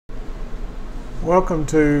Welcome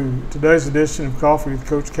to today's edition of Coffee with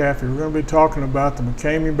Coach Caffey. We're going to be talking about the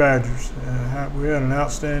McCamey Badgers. We had an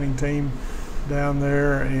outstanding team down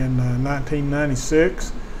there in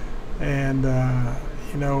 1996, and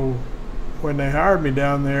when they hired me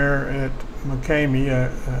down there at McCamey,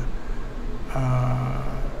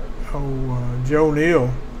 Joe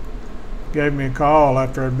Neal gave me a call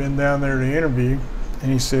after I'd been down there to interview,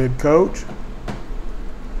 and he said, "Coach,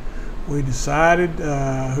 we decided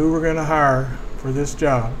who we're going to hire for this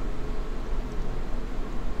job."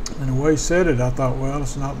 And the way he said it, I thought, well,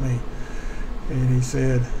 it's not me. And he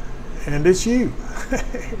said, "And it's you."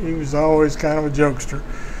 He was always kind of a jokester.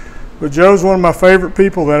 But Joe's one of my favorite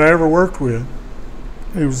people that I ever worked with.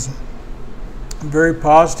 He was a very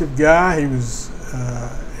positive guy. He was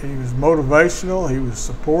motivational. He was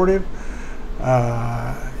supportive.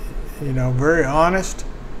 Very honest.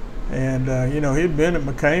 And he'd been at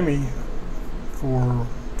McCamey for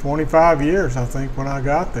 25 years, I think, when I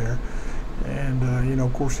got there. And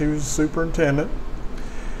of course, he was a superintendent.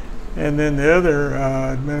 And then the other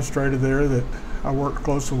administrator there that I worked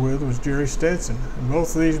closely with was Jerry Stinson. And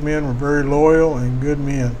both of these men were very loyal and good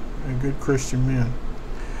men, and good Christian men.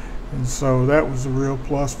 And so that was a real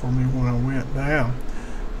plus for me when I went down.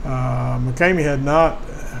 McCamey had not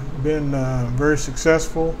been very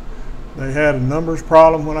successful. They had a numbers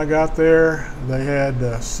problem when I got there. They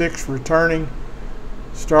had 6 returning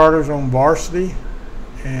starters on varsity,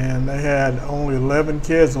 and they had only 11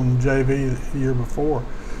 kids on the JV the year before.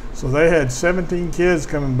 So they had 17 kids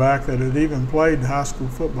coming back that had even played high school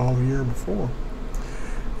football the year before.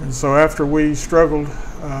 And so after we struggled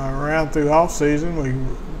around through off season, we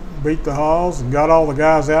beat the Halls and got all the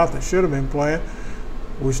guys out that should have been playing.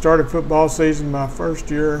 We started football season my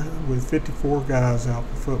first year with 54 guys out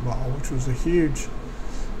for football, which was a huge,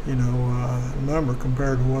 number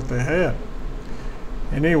compared to what they had.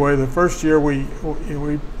 And anyway, the first year we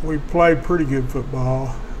played pretty good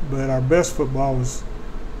football, but our best football was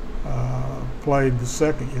played the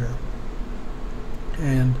second year.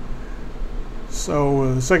 And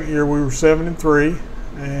so the second year we were 7-3,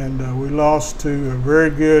 and we lost to a very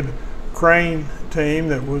good Crane team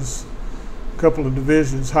that was couple of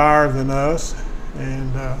divisions higher than us,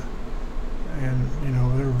 and they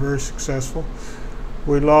were very successful.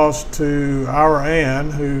 We lost to our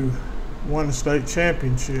Ann, who won the state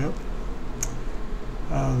championship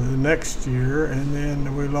the next year, and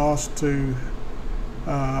then we lost to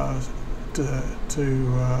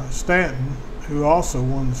Stanton, who also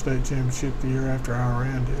won the state championship the year after our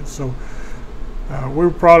Ann did. So we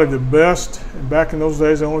were probably the best. And back in those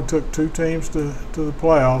days, it only took 2 teams to the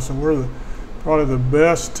playoffs, and we're probably the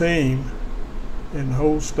best team in the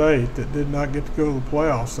whole state that did not get to go to the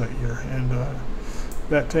playoffs that year. And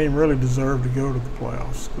that team really deserved to go to the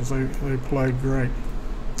playoffs because they played great.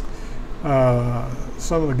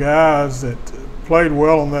 Some of the guys that played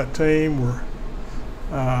well on that team were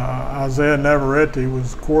Isaiah Navarrete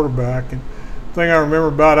was quarterback. And the thing I remember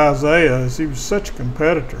about Isaiah is he was such a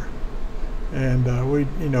competitor. And we,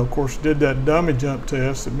 of course, did that dummy jump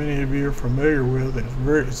test that many of you are familiar with, and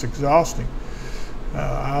it's exhausting.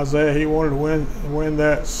 Isaiah, he wanted to win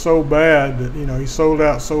that so bad that he sold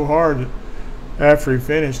out so hard that after he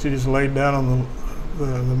finished, he just laid down on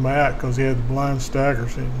the mat because he had the blind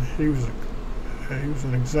staggers. And he was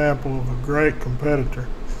an example of a great competitor.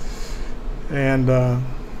 And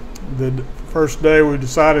the first day we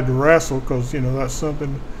decided to wrestle because that's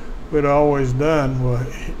something we'd always done. Well,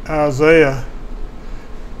 Isaiah,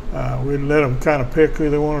 we'd let them kind of pick who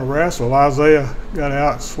they wanted to wrestle. Isaiah got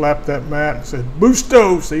out, slapped that mat, and said,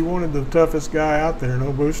 "Bustos!" He wanted the toughest guy out there.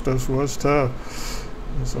 No, Bustos was tough.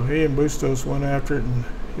 And so he and Bustos went after it, and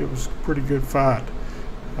it was a pretty good fight.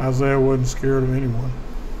 Isaiah wasn't scared of anyone.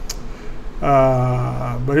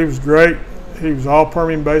 But he was great. He was all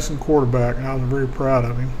Permian Basin quarterback, and I was very proud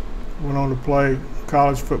of him. Went on to play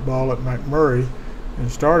college football at McMurray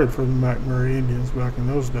and started for the McMurray Indians back in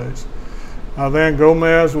those days. Then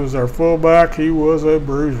Gomez was our fullback. He was a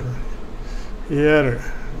bruiser. He had a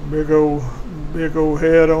big old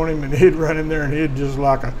head on him, and he'd run in there and he'd just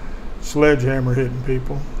like a sledgehammer hitting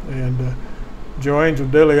people. And Joe Angel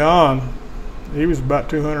De Leon, he was about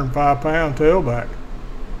 205-pound tailback.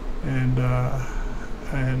 And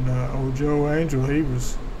old Joe Angel, he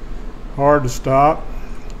was hard to stop.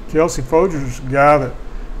 Kelsey Folger's a guy that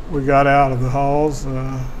we got out of the Halls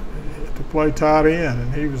to play tight end,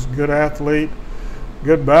 and he was a good athlete,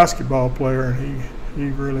 good basketball player, and he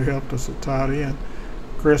really helped us at tight end.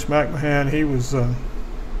 Chris McMahon, he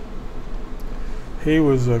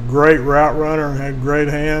was a great route runner and had great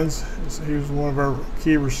hands. He was one of our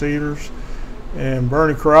key receivers. And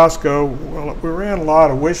Bernie Carrasco, well, we ran a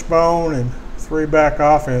lot of wishbone and three-back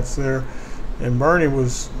offense there, and Bernie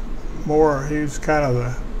was more. He was kind of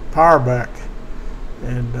the power back,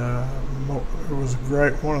 and it was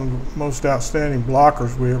one of the most outstanding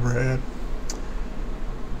blockers we ever had.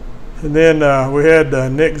 And then we had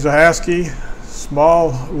Nick Zahaski,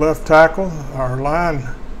 small left tackle. Our line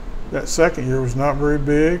that second year was not very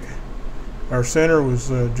big. Our center was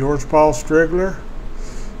George Paul Strigler,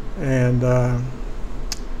 and our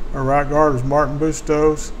right guard was Martin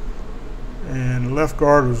Bustos, and left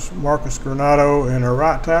guard was Marcus Granado, and our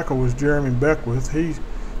right tackle was Jeremy Beckwith. He's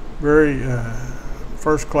very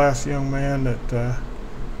first-class young man that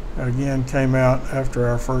again came out after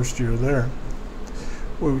our first year there.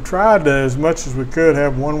 We tried to, as much as we could,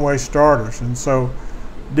 have one-way starters, and so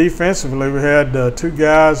defensively we had two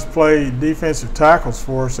guys play defensive tackles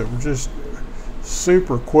for us that were just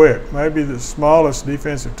super quick. Maybe the smallest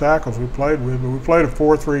defensive tackles we played with, but we played a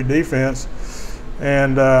 4-3 defense,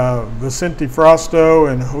 and Vicente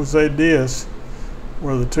Frosto and Jose Diaz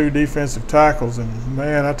were the two defensive tackles, and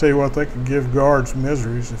man, I tell you what, they could give guards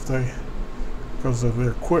miseries because of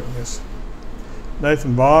their quickness.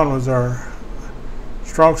 Nathan Vaughn was our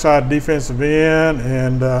strong side defensive end,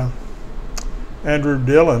 and Andrew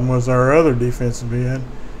Dillon was our other defensive end,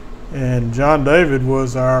 and John David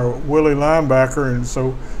was our Willie linebacker. And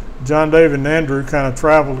so John David and Andrew kind of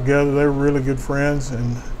traveled together. They were really good friends,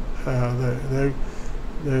 and they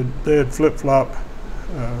had flip-flop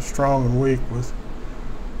strong and weak with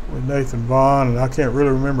Nathan Vaughn, and I can't really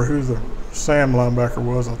remember who the Sam linebacker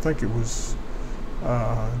was. I think it was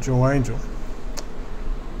Joe Angel.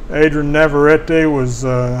 Adrian Navarrete was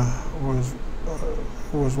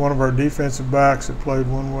one of our defensive backs that played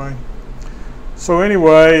one way. So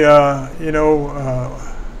anyway,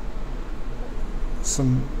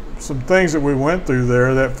 some things that we went through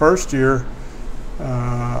there. That first year,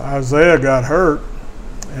 Isaiah got hurt,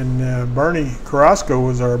 and Bernie Carrasco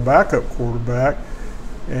was our backup quarterback,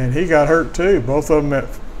 and he got hurt too. Both of them at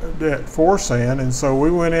Forsan, and so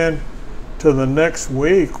we went in to the next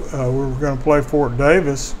week. We were going to play Fort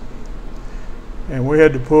Davis, and we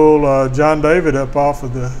had to pull John David up off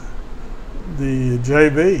of the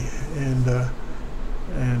JV, and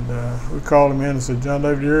we called him in and said, "John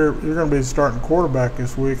David, you're going to be the starting quarterback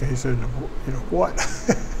this week." And he said, "You know what?"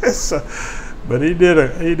 So, but he did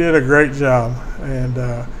a great job. And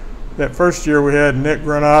that first year we had Nick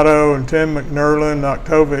Granado and Tim McNerlin,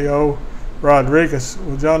 Octavio Rodriguez.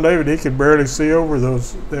 Well, John David, he could barely see over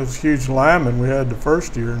those huge linemen we had the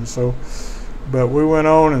first year, and so, but we went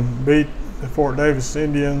on and beat the Fort Davis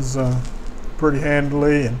Indians pretty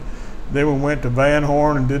handily, and then we went to Van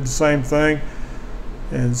Horn and did the same thing.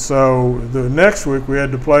 And so the next week we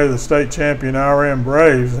had to play the state champion IRM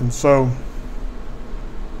Braves, and so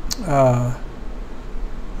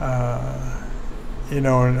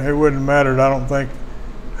and it wouldn't have mattered, I don't think,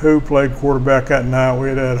 who played quarterback that night. We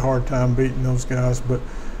had a hard time beating those guys, but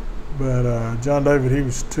John David, he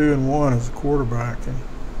was 2-1 as a quarterback, and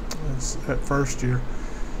that first year.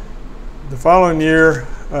 The following year,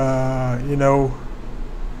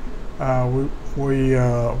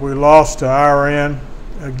 we lost to IRN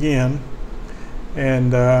again,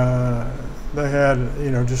 and they had,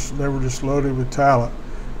 they were just loaded with talent.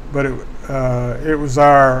 But it was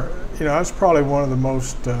our, it's probably one of the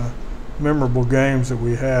most memorable games that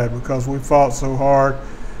we had, because we fought so hard.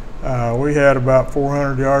 We had about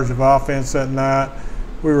 400 yards of offense that night.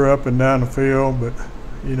 We were up and down the field, but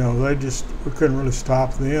we couldn't really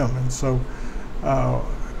stop them. And so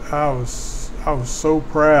I was so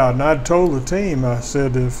proud, and I told the team, I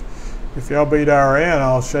said, if y'all beat IRN,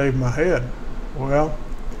 I'll shave my head. Well,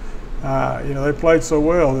 they played so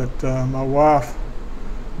well that my wife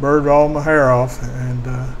burned all my hair off, and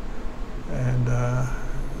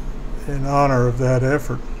in honor of that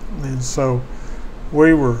effort. And so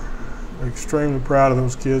we were extremely proud of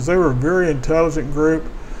those kids. They were a very intelligent group,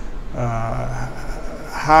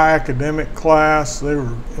 high academic class. They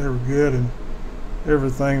were good in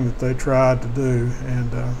everything that they tried to do,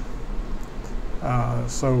 and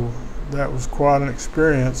so that was quite an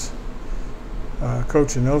experience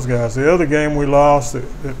coaching those guys. The other game we lost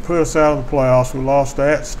that put us out of the playoffs, we lost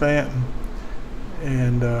at Stanton,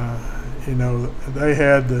 and they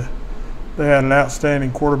had an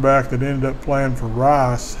outstanding quarterback that ended up playing for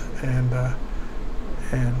Rice, and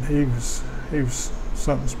he was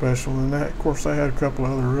something special. And that, of course, they had a couple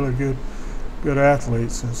of other really good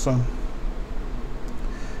athletes, and some.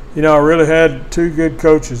 I really had two good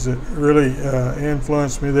coaches that really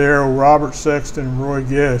influenced me there: Robert Sexton and Roy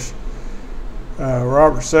Gesh.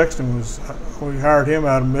 Robert Sexton we hired him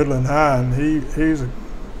out of Midland High, and he's a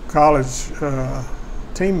college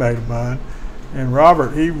teammate of mine. And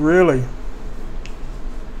Robert, he really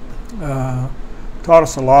taught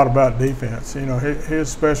us a lot about defense. You know, his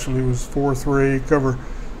specialty was 4-3, cover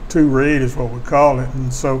 2 read is what we call it,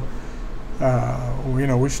 and so you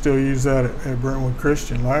know, we still use that at Brentwood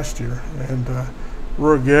Christian last year. And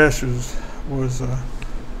Roy Gesh was a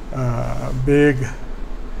big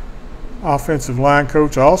offensive line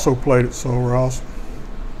coach. Also played at Sul Ross,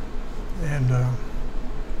 and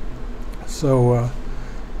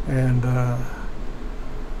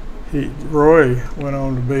Roy went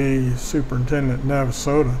on to be superintendent at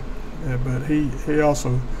Navasota, but he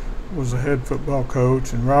also was a head football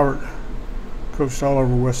coach, and Robert coached all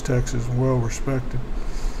over West Texas and well respected.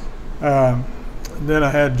 Then I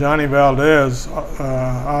had Johnny Valdez.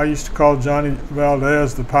 I used to call Johnny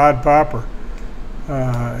Valdez the Pied Piper.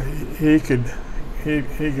 He could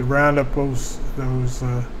round up those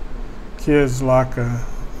kids like the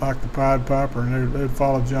Pied Piper, and they'd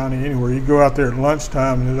follow Johnny anywhere. You'd go out there at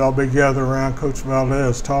lunchtime, and they'd all be gathered around Coach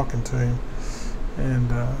Valdez talking to him, and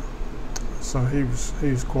so he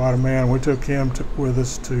was quite a man. We took him with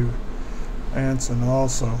us to Anson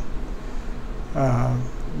also,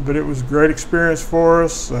 but it was a great experience for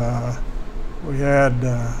us. We had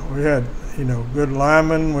you know, good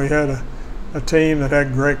linemen. We had a team that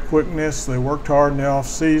had great quickness. They worked hard in the off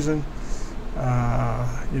season.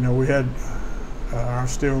 You know, we had I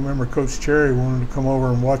still remember Coach Cherry wanted to come over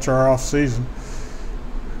and watch our off season.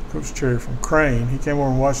 Coach Cherry from Crane, he came over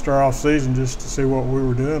and watched our off season just to see what we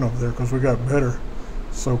were doing over there, because we got better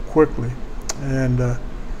so quickly. And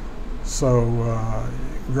so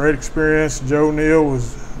great experience. Joe Neal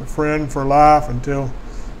was a friend for life until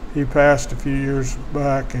he passed a few years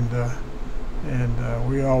back, and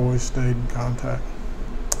we always stayed in contact.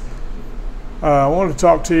 I wanted to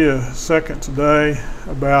talk to you a second today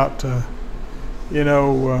about you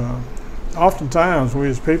know, oftentimes we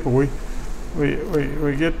as people we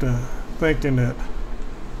get to thinking that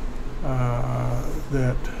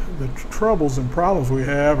that the troubles and problems we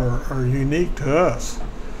have are unique to us,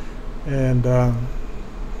 and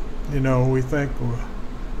you know, we think, well,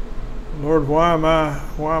 Lord, why do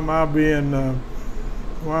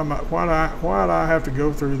I have to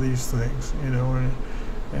go through these things? You know,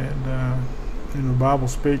 and you know, the Bible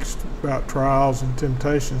speaks about trials and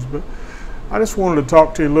temptations, but I just wanted to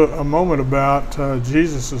talk to you a moment about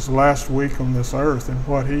Jesus' last week on this earth and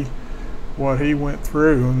what he went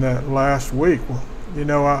through in that last week. Well, you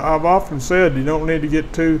know, I've often said you don't need to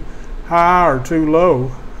get too high or too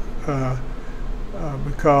low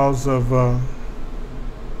because of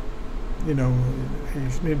you know, you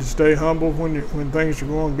need to stay humble when things are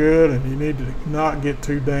going good, and you need to not get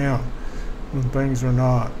too down when things are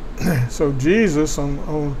not. So Jesus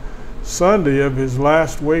on Sunday of his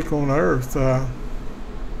last week on earth, or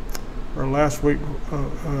last week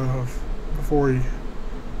before he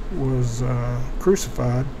was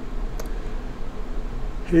crucified,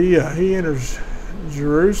 he enters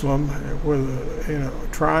Jerusalem with a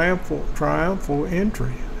triumphal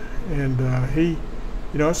entry, and he,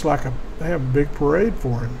 you know, it's like they have a big parade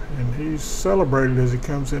for him, and he's celebrated as he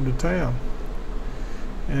comes into town.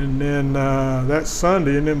 And then that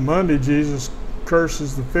Sunday, and then Monday, Jesus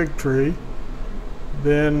curses the fig tree.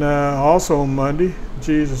 Then also on Monday,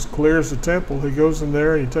 Jesus clears the temple. He goes in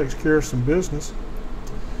there and he takes care of some business.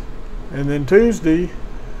 And then Tuesday,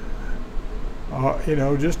 you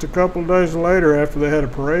know, just a couple of days later, after they had a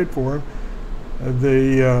parade for him,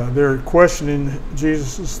 they're questioning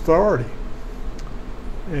Jesus' authority.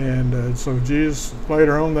 And so Jesus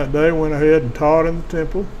later on that day went ahead and taught in the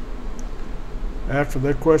temple after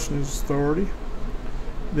they questioned his authority.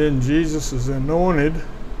 Then Jesus is anointed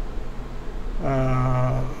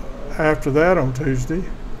after that on Tuesday.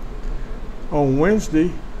 On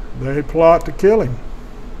Wednesday, they plot to kill him.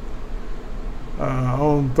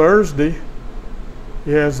 On Thursday,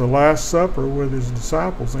 he has the Last Supper with his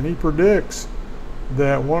disciples, and he predicts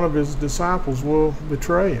that one of his disciples will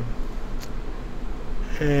betray him.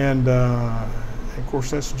 And of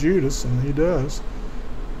course, that's Judas, and he does.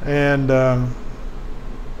 And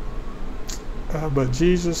but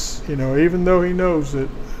Jesus, you know, even though he knows that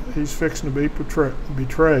he's fixing to be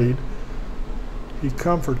betrayed, he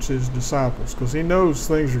comforts his disciples because he knows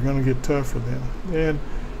things are going to get tough for them. And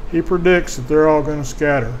he predicts that they're all going to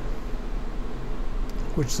scatter,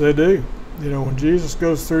 which they do. You know, when Jesus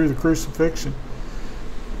goes through the crucifixion,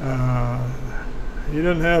 he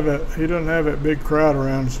doesn't have that big crowd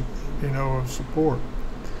around, you know, of support.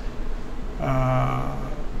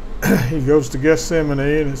 He goes to Gethsemane,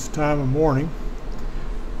 and it's a time of mourning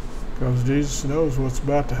because Jesus knows what's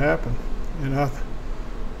about to happen. And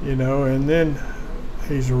you know, and then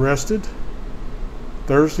he's arrested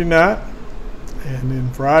Thursday night, and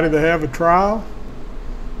then Friday they have a trial,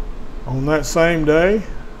 On that same day,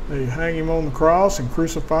 they hang him on the cross and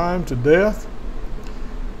crucify him to death.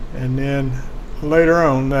 And then later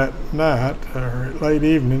on that night, or late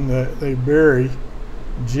evening, they bury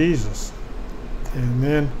Jesus. And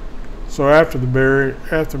then, so after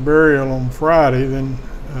burial on Friday, then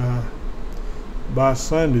by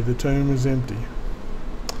Sunday the tomb is empty.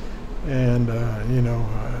 And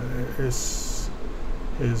his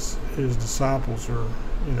disciples are,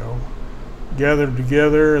 gathered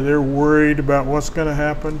together. They're worried about what's going to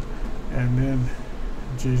happen, and then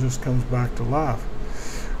Jesus comes back to life.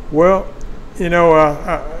 Well,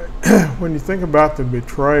 when you think about the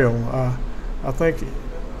betrayal, I think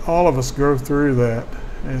all of us go through that,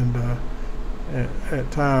 and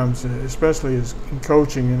at times, especially in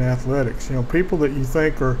coaching and athletics, people that you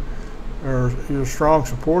think are your strong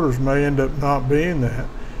supporters may end up not being that,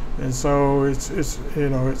 and so it's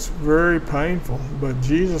very painful. But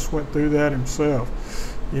Jesus went through that himself.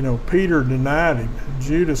 Peter denied him,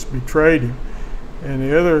 Judas betrayed him, and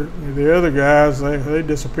the other guys they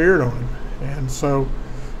disappeared on him. And so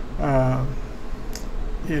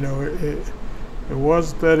it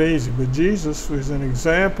wasn't that easy. But Jesus was an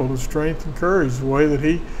example of strength and courage, the way that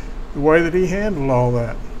he handled all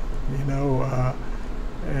that.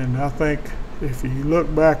 And I think if you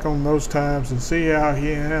look back on those times and see how he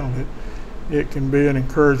handled it, it can be an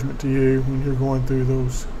encouragement to you when you're going through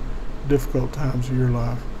those difficult times of your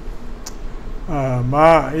life.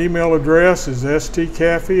 My email address is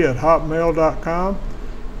stcaffey@hotmail.com,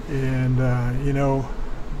 and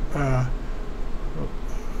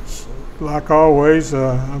like always,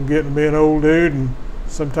 I'm getting to be an old dude, and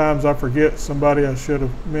sometimes I forget somebody I should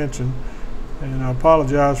have mentioned, and I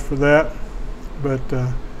apologize for that. But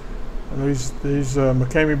these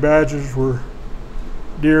McCamey Badgers were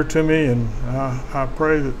dear to me, and I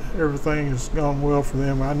pray that everything has gone well for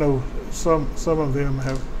them. I know some of them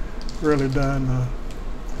have really done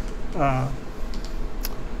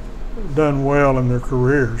well in their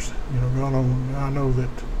careers. Gone on. I know that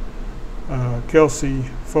Kelsey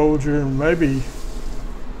Folger and maybe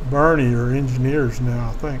Bernie are engineers now,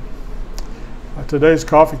 I think. Today's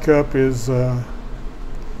coffee cup is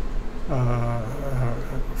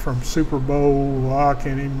from Super Bowl. I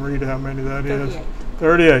can't even read how many that 38. is.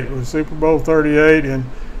 38. It was Super Bowl 38, and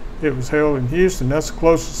it was held in Houston. That's the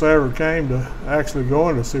closest I ever came to actually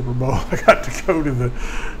going to Super Bowl. I got to go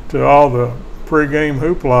to all the pregame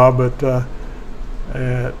hoopla, but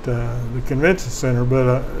at the convention center.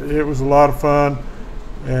 But it was a lot of fun,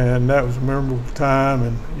 and that was a memorable time.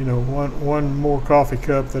 And one more coffee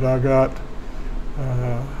cup that I got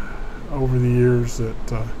over the years that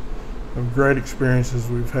of great experiences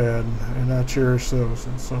we've had, and I cherish those.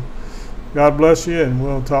 And so, God bless you, and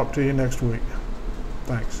we'll talk to you next week.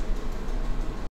 Thanks.